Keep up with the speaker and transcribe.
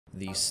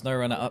The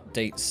SnowRunner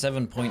Update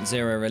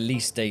 7.0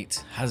 release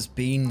date has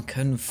been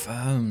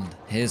confirmed.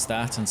 Here's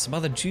that and some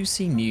other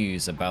juicy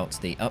news about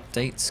the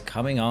updates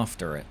coming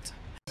after it.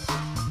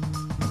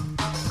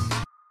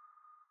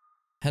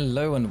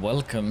 Hello and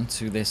welcome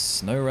to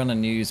this SnowRunner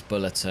News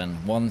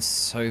Bulletin, one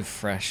so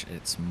fresh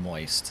it's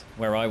moist,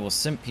 where I will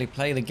simply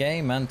play the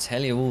game and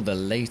tell you all the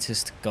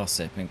latest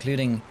gossip,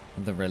 including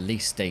the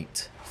release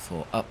date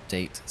for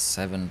Update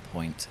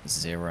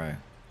 7.0.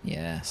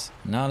 Yes.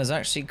 Now there's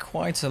actually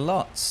quite a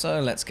lot,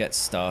 so let's get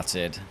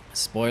started.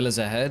 Spoilers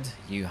ahead,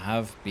 you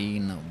have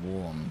been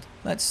warned.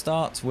 Let's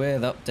start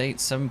with Update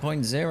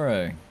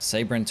 7.0.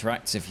 Saber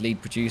Interactive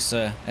lead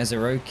producer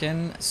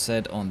Ezerokin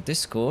said on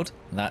Discord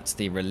that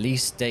the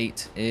release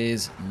date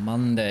is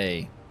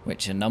Monday,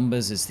 which in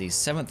numbers is the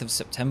 7th of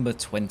September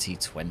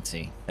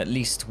 2020. At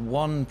least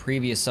one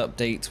previous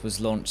update was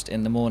launched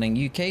in the morning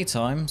UK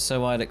time,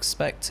 so I'd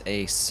expect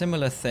a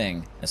similar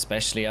thing,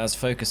 especially as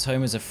Focus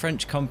Home is a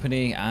French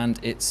company and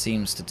it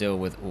seems to deal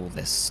with all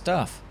this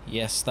stuff.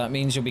 Yes, that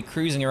means you'll be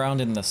cruising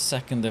around in the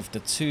second of the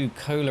two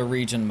Kola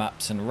region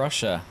maps in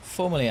Russia,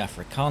 formerly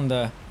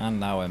Afrikanda and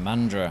now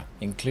Imandra.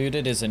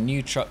 Included is a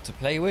new truck to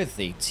play with,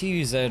 the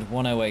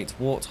TUZ-108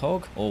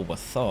 Warthog, or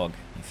Warthog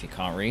if you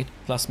can't read,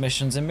 plus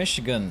missions in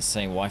Michigan,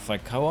 same Wi-Fi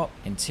co-op,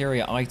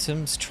 interior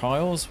items,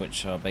 trials,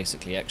 which are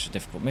basically extra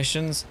difficult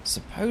missions,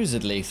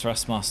 supposedly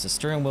Thrustmaster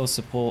steering wheel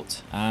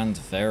support, and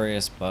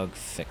various bug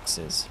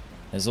fixes.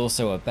 There's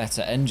also a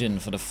better engine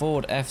for the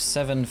Ford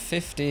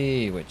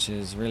F750, which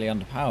is really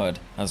underpowered,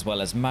 as well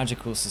as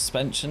magical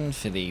suspension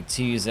for the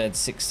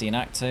TUZ-16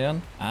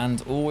 Actaeon,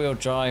 and all-wheel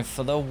drive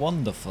for the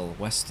wonderful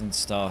Western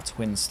Star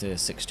Twin Steer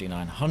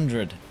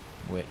 6900,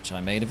 which I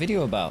made a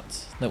video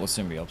about that will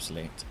soon be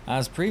obsolete.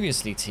 As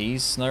previously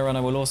teased,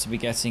 SnowRunner will also be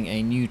getting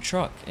a new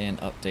truck in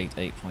Update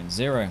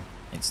 8.0.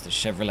 It's the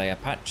Chevrolet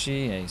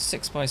Apache, a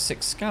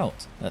 6x6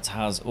 Scout that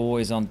has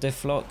always-on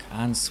diff lock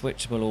and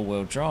switchable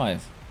all-wheel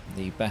drive.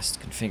 The best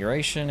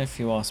configuration if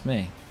you ask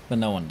me, but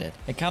no one did.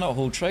 It cannot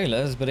haul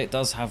trailers, but it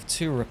does have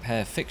two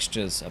repair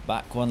fixtures, a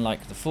back one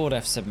like the Ford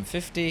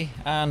F750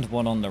 and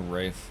one on the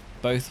roof,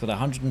 both with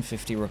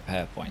 150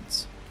 repair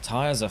points.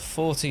 Tyres are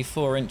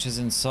 44 inches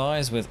in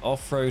size with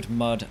off-road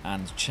mud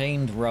and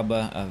chained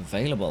rubber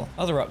available.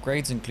 Other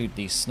upgrades include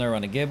the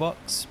SnowRunner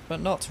gearbox, but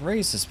not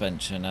raised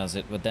suspension as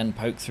it would then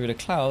poke through the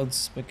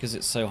clouds because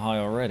it's so high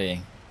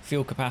already.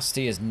 Fuel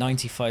capacity is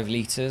 95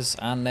 litres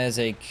and there's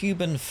a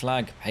Cuban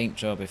flag paint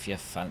job if you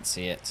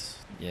fancy it.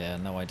 Yeah,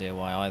 no idea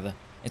why either.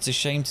 It's a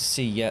shame to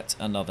see yet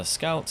another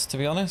Scout, to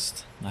be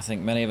honest. I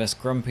think many of us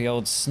grumpy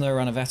old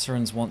SnowRunner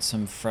veterans want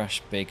some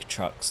fresh big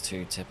trucks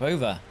to tip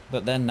over.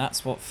 But then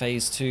that's what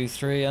Phase 2,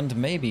 3 and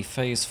maybe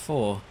Phase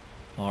 4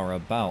 are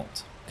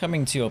about.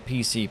 Coming to your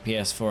PC,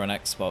 PS4 and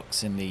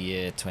Xbox in the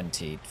year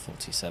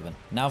 2047.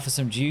 Now for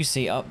some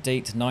juicy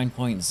Update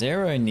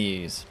 9.0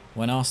 news.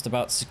 When asked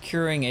about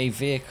securing a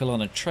vehicle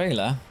on a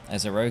trailer,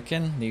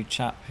 Ezerokin, the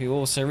chap who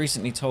also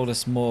recently told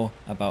us more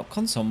about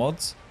console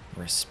mods,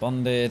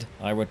 responded,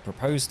 "I would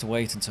propose to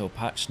wait until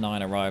patch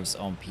 9 arrives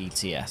on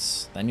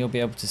PTS, then you'll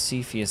be able to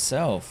see for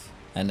yourself."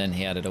 And then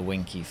he added a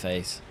winky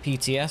face.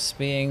 PTS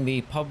being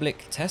the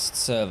public test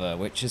server,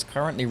 which is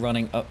currently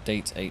running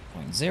Update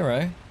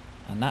 8.0,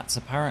 and that's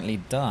apparently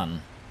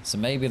done. So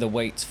maybe the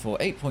wait for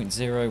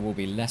 8.0 will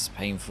be less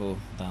painful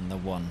than the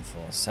one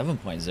for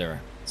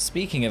 7.0.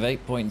 Speaking of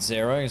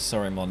 8.0,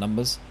 sorry more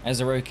numbers,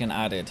 Ezerokin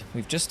added,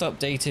 "We've just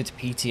updated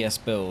PTS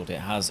build,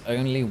 it has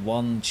only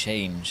one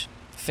change.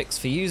 Fix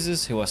for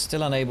users who are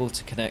still unable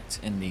to connect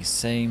in the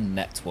same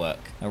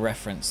network," a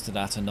reference to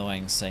that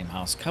annoying same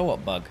house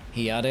co-op bug.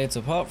 He added,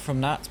 "Apart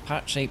from that,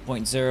 patch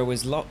 8.0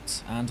 is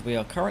locked and we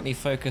are currently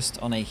focused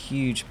on a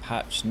huge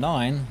patch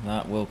 9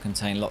 that will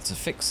contain lots of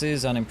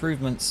fixes and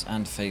improvements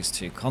and phase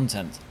 2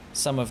 content.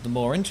 Some of the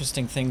more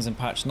interesting things in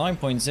patch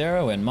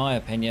 9.0 in my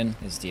opinion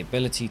is the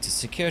ability to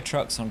secure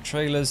trucks on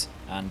trailers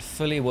and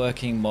fully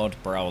working mod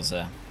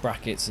browser.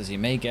 Brackets, as you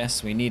may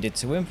guess, we needed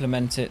to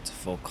implement it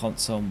for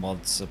console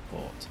mod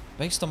support."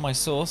 Based on my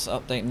source,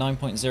 Update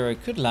 9.0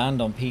 could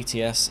land on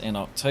PTS in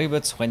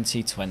October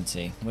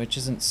 2020, which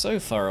isn't so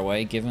far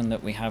away given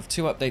that we have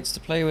two updates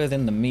to play with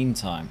in the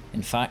meantime.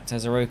 In fact,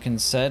 Ezerokin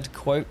said,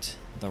 quote,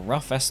 "The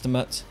rough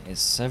estimate is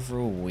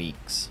several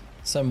weeks."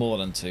 So more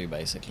than two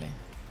basically.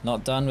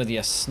 Not done with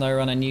your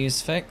SnowRunner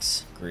news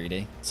fix?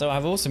 Greedy. So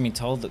I've also been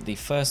told that the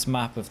first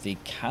map of the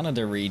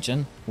Canada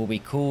region will be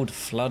called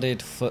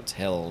Flooded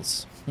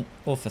Foothills,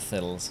 or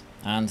Foothills,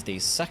 and the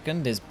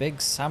second is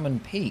Big Salmon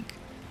Peak.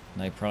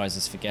 No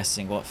prizes for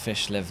guessing what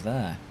fish live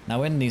there.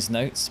 Now in these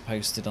notes,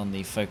 posted on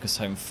the Focus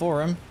Home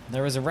forum,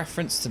 there is a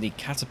reference to the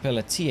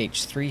Caterpillar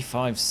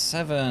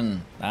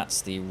TH357.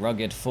 That's the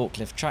rugged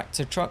forklift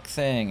tractor truck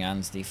thing,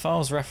 and the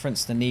files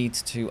reference the need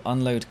to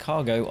unload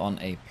cargo on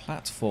a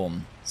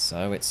platform.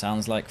 So it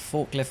sounds like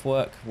forklift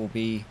work will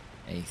be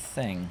a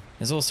thing.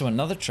 There's also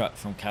another truck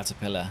from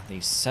Caterpillar, the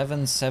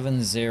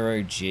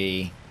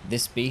 770G.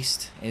 This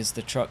beast is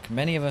the truck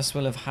many of us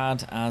will have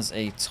had as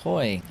a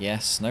toy.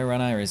 Yes,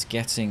 SnowRunner is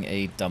getting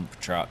a dump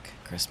truck.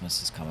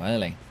 Christmas has come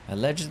early.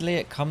 Allegedly,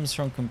 it comes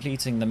from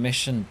completing the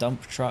mission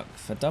Dump Truck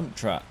for Dump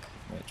Truck,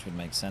 which would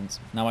make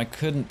sense. Now, I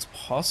couldn't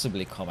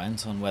possibly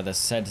comment on whether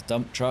said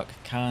dump truck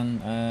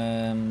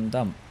can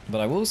dump, but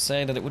I will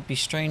say that it would be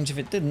strange if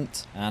it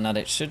didn't, and that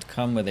it should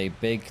come with a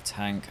big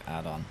tank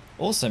add-on.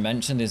 Also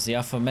mentioned is the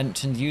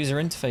aforementioned user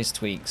interface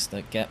tweaks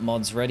that get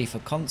mods ready for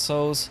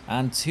consoles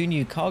and 2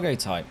 new cargo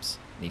types.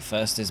 The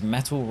first is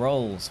metal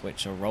rolls,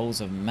 which are rolls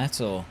of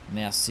metal.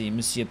 Merci,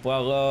 Monsieur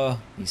Poirot.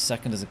 The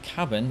second is a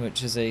cabin,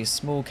 which is a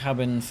small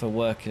cabin for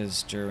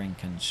workers during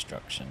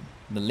construction.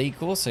 The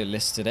leak also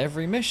listed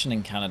every mission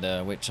in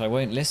Canada, which I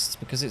won't list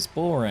because it's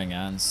boring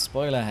and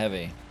spoiler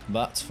heavy.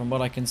 But from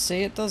what I can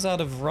see, it does add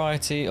a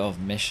variety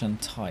of mission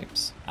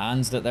types.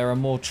 And that there are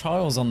more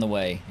trials on the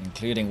way,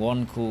 including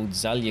one called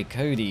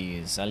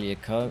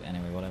Zalyakode,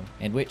 anyway, whatever,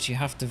 in which you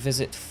have to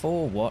visit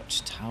 4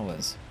 watch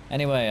towers.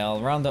 Anyway,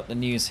 I'll round up the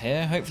news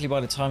here. Hopefully by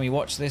the time you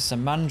watch this,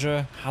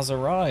 Amandra has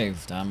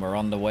arrived and we're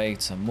on the way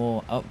to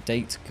more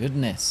update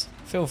goodness.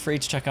 Feel free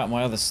to check out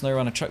my other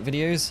SnowRunner truck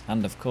videos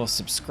and of course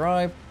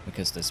subscribe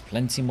because there's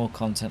plenty more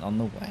content on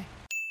the way.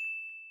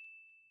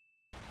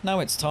 Now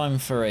it's time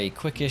for a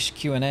quickish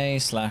Q&A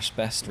 /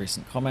 best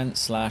recent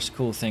comments /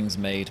 cool things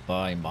made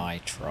by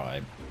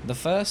MrTribe. The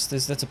first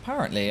is that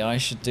apparently I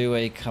should do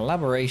a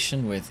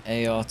collaboration with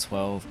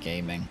AR12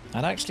 Gaming.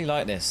 I'd actually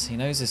like this, he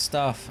knows his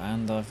stuff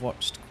and I've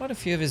watched quite a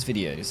few of his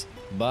videos.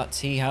 But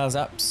he has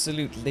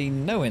absolutely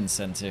no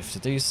incentive to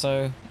do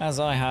so, as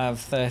I have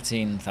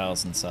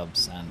 13,000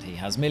 subs and he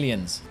has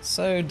millions,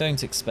 so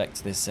don't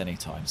expect this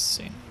anytime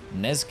soon.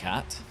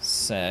 Nezcat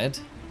said,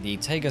 "The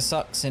Tega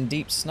sucks in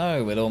deep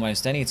snow with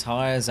almost any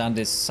tyres and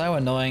is so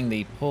annoying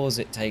the pause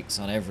it takes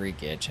on every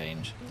gear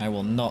change. I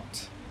will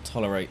not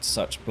tolerate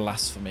such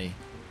blasphemy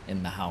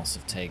in the house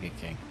of Tega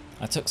King."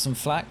 I took some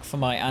flack for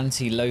my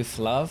anti-loaf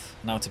love.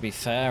 Now to be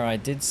fair, I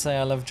did say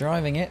I love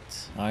driving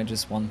it, I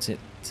just want it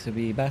to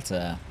be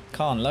better.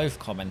 Khan Loaf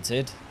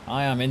commented,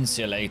 "I am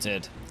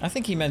insulated." I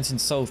think he meant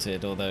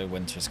insulted, although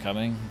winter's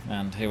coming,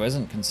 and who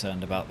isn't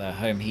concerned about their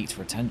home heat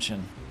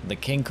retention? The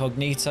King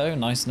Cognito,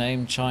 nice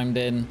name, chimed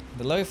in,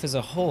 "The Loaf is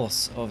a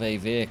horse of a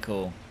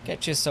vehicle.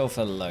 Get yourself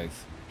a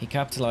loaf." He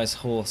capitalized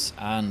horse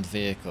and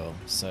vehicle,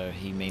 so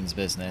he means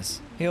business.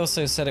 He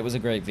also said it was a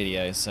great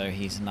video, so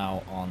he's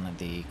now on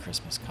the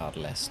Christmas card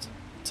list.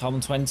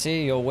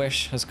 Tom20, your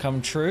wish has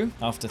come true.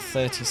 After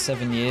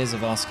 37 years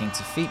of asking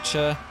to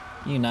feature,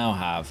 you now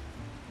have.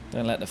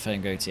 Don't let the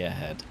phone go to your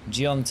head.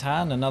 Gion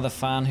Tan, another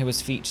fan who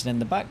was featured in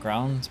the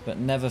background, but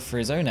never for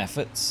his own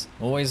efforts.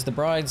 Always the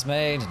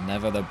bridesmaid,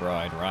 never the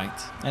bride, right?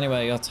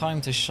 Anyway, your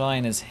time to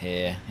shine is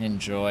here.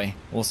 Enjoy.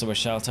 Also a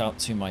shout out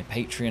to my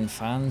Patreon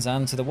fans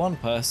and to the one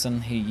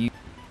person who used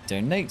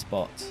Donate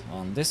Bot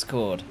on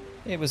Discord.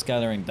 It was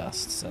gathering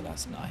dust, so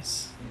that's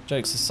nice.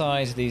 Jokes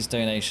aside, these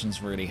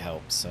donations really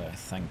help, so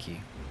thank you.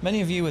 Many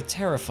of you were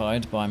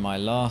terrified by my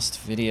last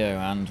video,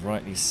 and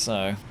rightly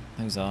so.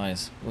 Those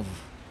eyes. Oof.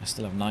 I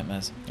still have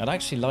nightmares. I'd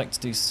actually like to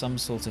do some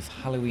sort of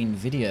Halloween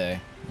video.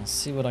 I'll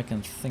see what I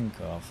can think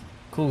of.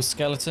 Cool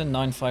Skeleton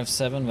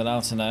 957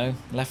 without an O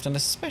left an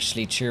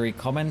especially cheery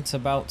comment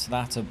about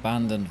that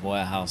abandoned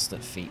warehouse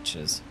that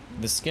features.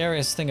 The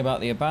scariest thing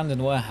about the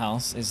abandoned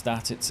warehouse is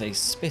that it's a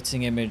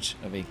spitting image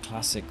of a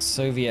classic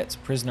Soviet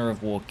prisoner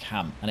of war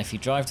camp, and if you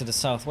drive to the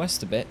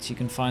southwest a bit, you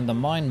can find a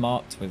mine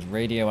marked with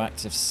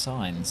radioactive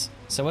signs.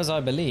 So as I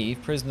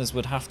believe, prisoners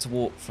would have to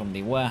walk from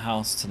the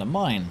warehouse to the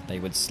mine. They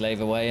would slave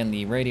away in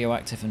the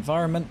radioactive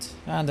environment,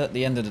 and at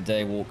the end of the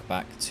day walk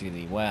back to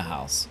the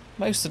warehouse.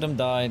 Most of them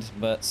died,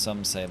 but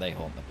some say they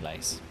haunt the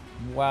place.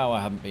 Wow, I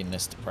haven't been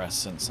this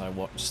depressed since I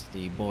watched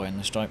The Boy in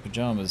the Striped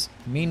Pajamas.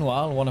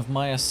 Meanwhile, one of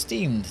my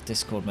esteemed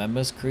Discord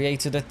members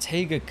created a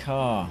Tega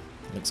car.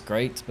 Looks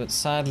great, but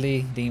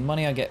sadly, the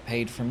money I get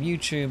paid from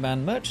YouTube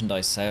and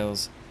merchandise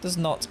sales does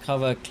not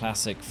cover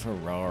classic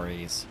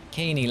Ferraris.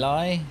 Keeney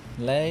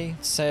Lay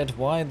said,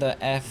 "Why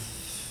the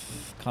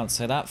F... can't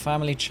say that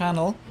family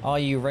channel? Are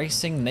you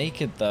racing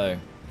naked though?"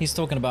 He's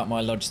talking about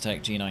my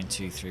Logitech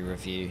G923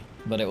 review,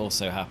 but it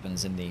also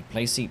happens in the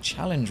Playseat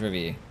Challenge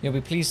review. You'll be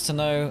pleased to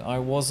know I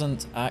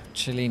wasn't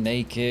actually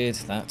naked,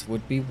 that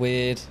would be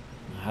weird.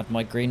 I had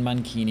my green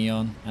mankini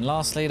on. And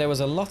lastly, there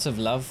was a lot of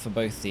love for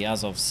both the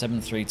Azov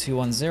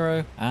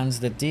 73210 and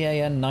the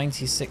DAN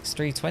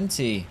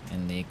 96320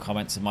 in the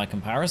comments of my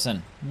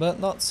comparison, but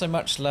not so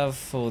much love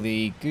for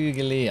the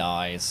googly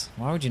eyes.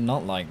 Why would you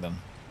not like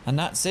them? And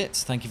that's it.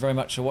 Thank you very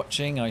much for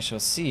watching. I shall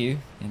see you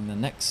in the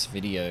next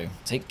video.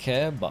 Take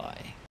care.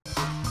 Bye.